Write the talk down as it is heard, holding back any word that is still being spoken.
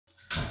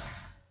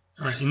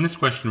All right, in this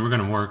question, we're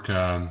going to work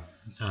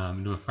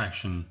do a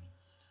fraction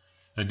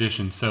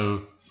addition.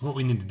 So what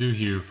we need to do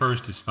here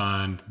first is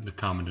find the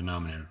common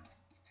denominator.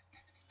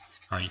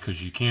 All right,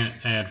 because you can't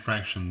add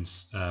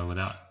fractions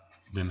without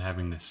them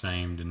having the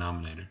same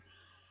denominator.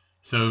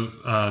 So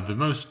the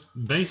most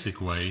basic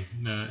way,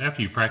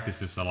 after you practice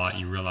this a lot,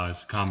 you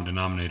realize common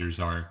denominators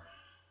are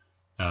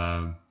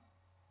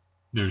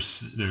there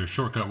are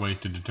shortcut ways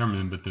to determine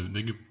them, but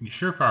the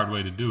surefire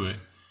way to do it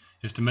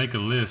is to make a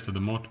list of the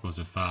multiples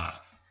of 5.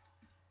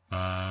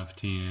 5,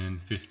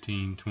 10,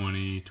 15,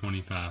 20,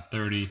 25,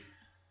 30,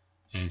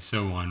 and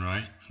so on,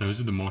 right? Those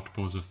are the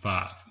multiples of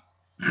 5.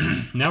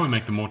 Now we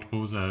make the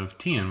multiples of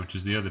 10, which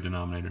is the other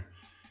denominator.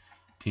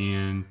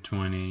 10,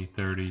 20,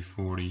 30,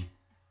 40,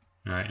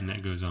 right? And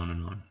that goes on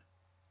and on.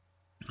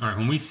 All right,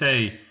 when we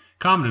say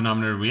common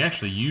denominator, we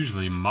actually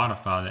usually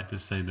modify that to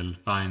say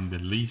find the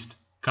least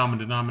common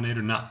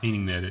denominator, not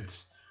meaning that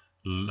it's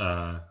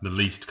the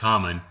least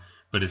common,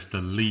 but it's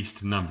the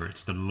least number.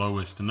 It's the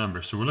lowest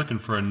number. So we're looking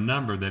for a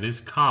number that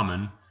is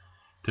common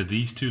to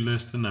these two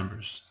lists of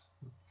numbers.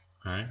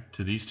 All right,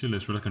 to these two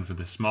lists, we're looking for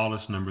the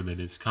smallest number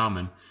that is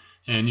common.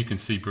 And you can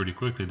see pretty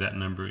quickly that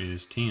number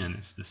is 10.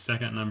 It's the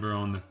second number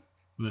on the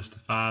list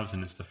of 5s,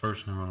 and it's the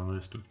first number on the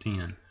list of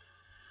 10.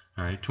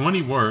 All right,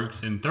 20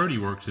 works and 30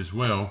 works as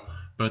well,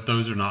 but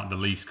those are not the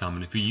least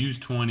common. If you use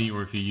 20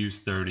 or if you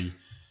use 30,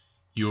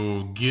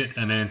 you'll get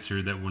an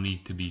answer that will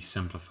need to be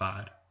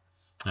simplified.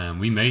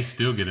 We may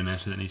still get an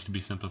answer that needs to be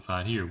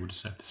simplified here. We'll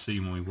just have to see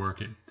when we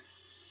work it.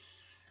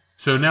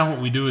 So now what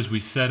we do is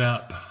we set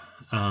up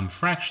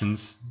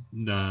fractions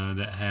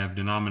that have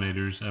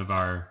denominators of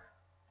our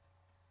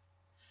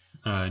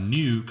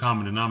new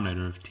common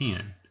denominator of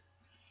 10.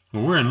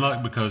 Well, we're in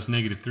luck because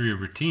negative 3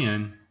 over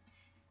 10,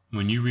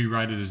 when you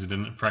rewrite it as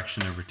a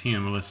fraction over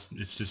 10, well, it's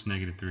just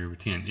negative 3 over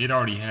 10. It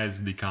already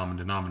has the common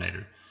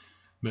denominator,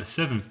 but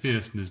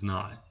 7/5 does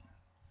not.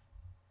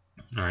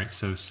 All right,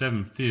 so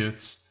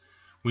 7/5,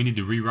 we need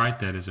to rewrite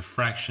that as a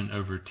fraction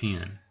over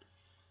 10.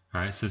 All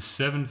right, so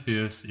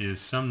 7/5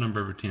 is some number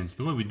over 10. So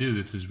the way we do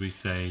this is we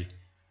say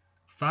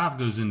 5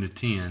 goes into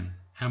 10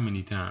 how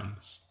many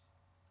times?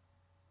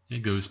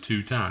 It goes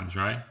 2 times,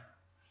 right?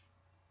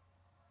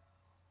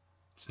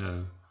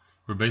 So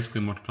we're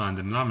basically multiplying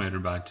the denominator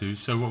by 2.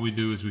 So what we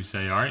do is we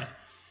say, all right,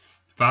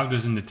 5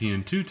 goes into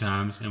 10 2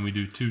 times, and we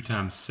do 2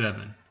 times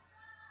 7.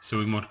 So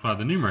we multiply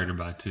the numerator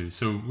by 2.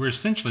 So we're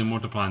essentially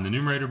multiplying the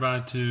numerator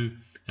by 2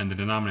 and the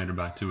denominator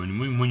by 2. And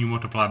when you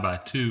multiply by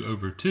 2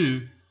 over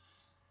 2,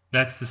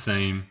 that's the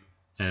same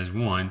as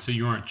 1. So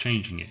you aren't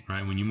changing it,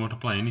 right? When you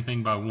multiply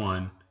anything by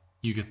 1,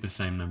 you get the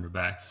same number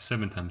back. So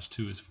 7 times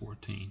 2 is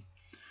 14.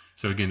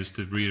 So again, just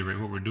to reiterate,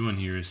 what we're doing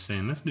here is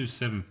saying, let's do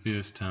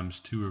 7/5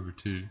 times 2 over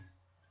 2,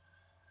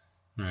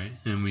 right?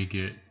 And we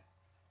get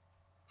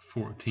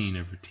 14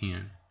 over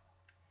 10.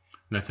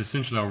 That's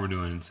essentially all we're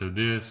doing. And so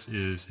this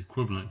is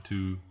equivalent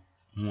to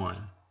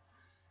 1.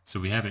 So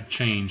we haven't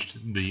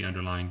changed the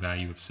underlying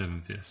value of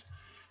 7/5.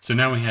 So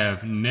now we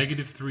have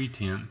negative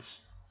 3/10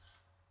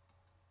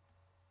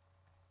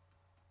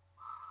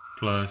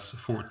 plus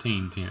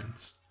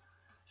 14/10.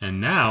 And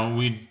now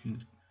we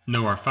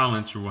know our final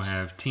answer will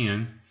have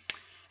 10.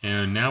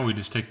 And now we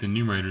just take the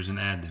numerators and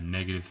add them.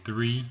 Negative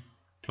 3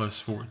 plus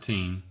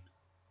 14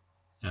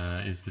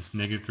 is this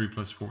negative 3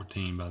 plus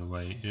 14, by the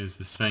way, is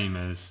the same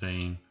as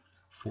saying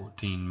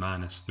 14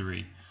 minus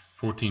 3.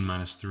 14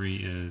 minus 3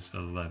 is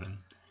 11.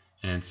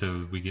 And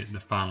so we get the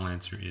final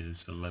answer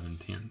is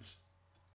 11/10.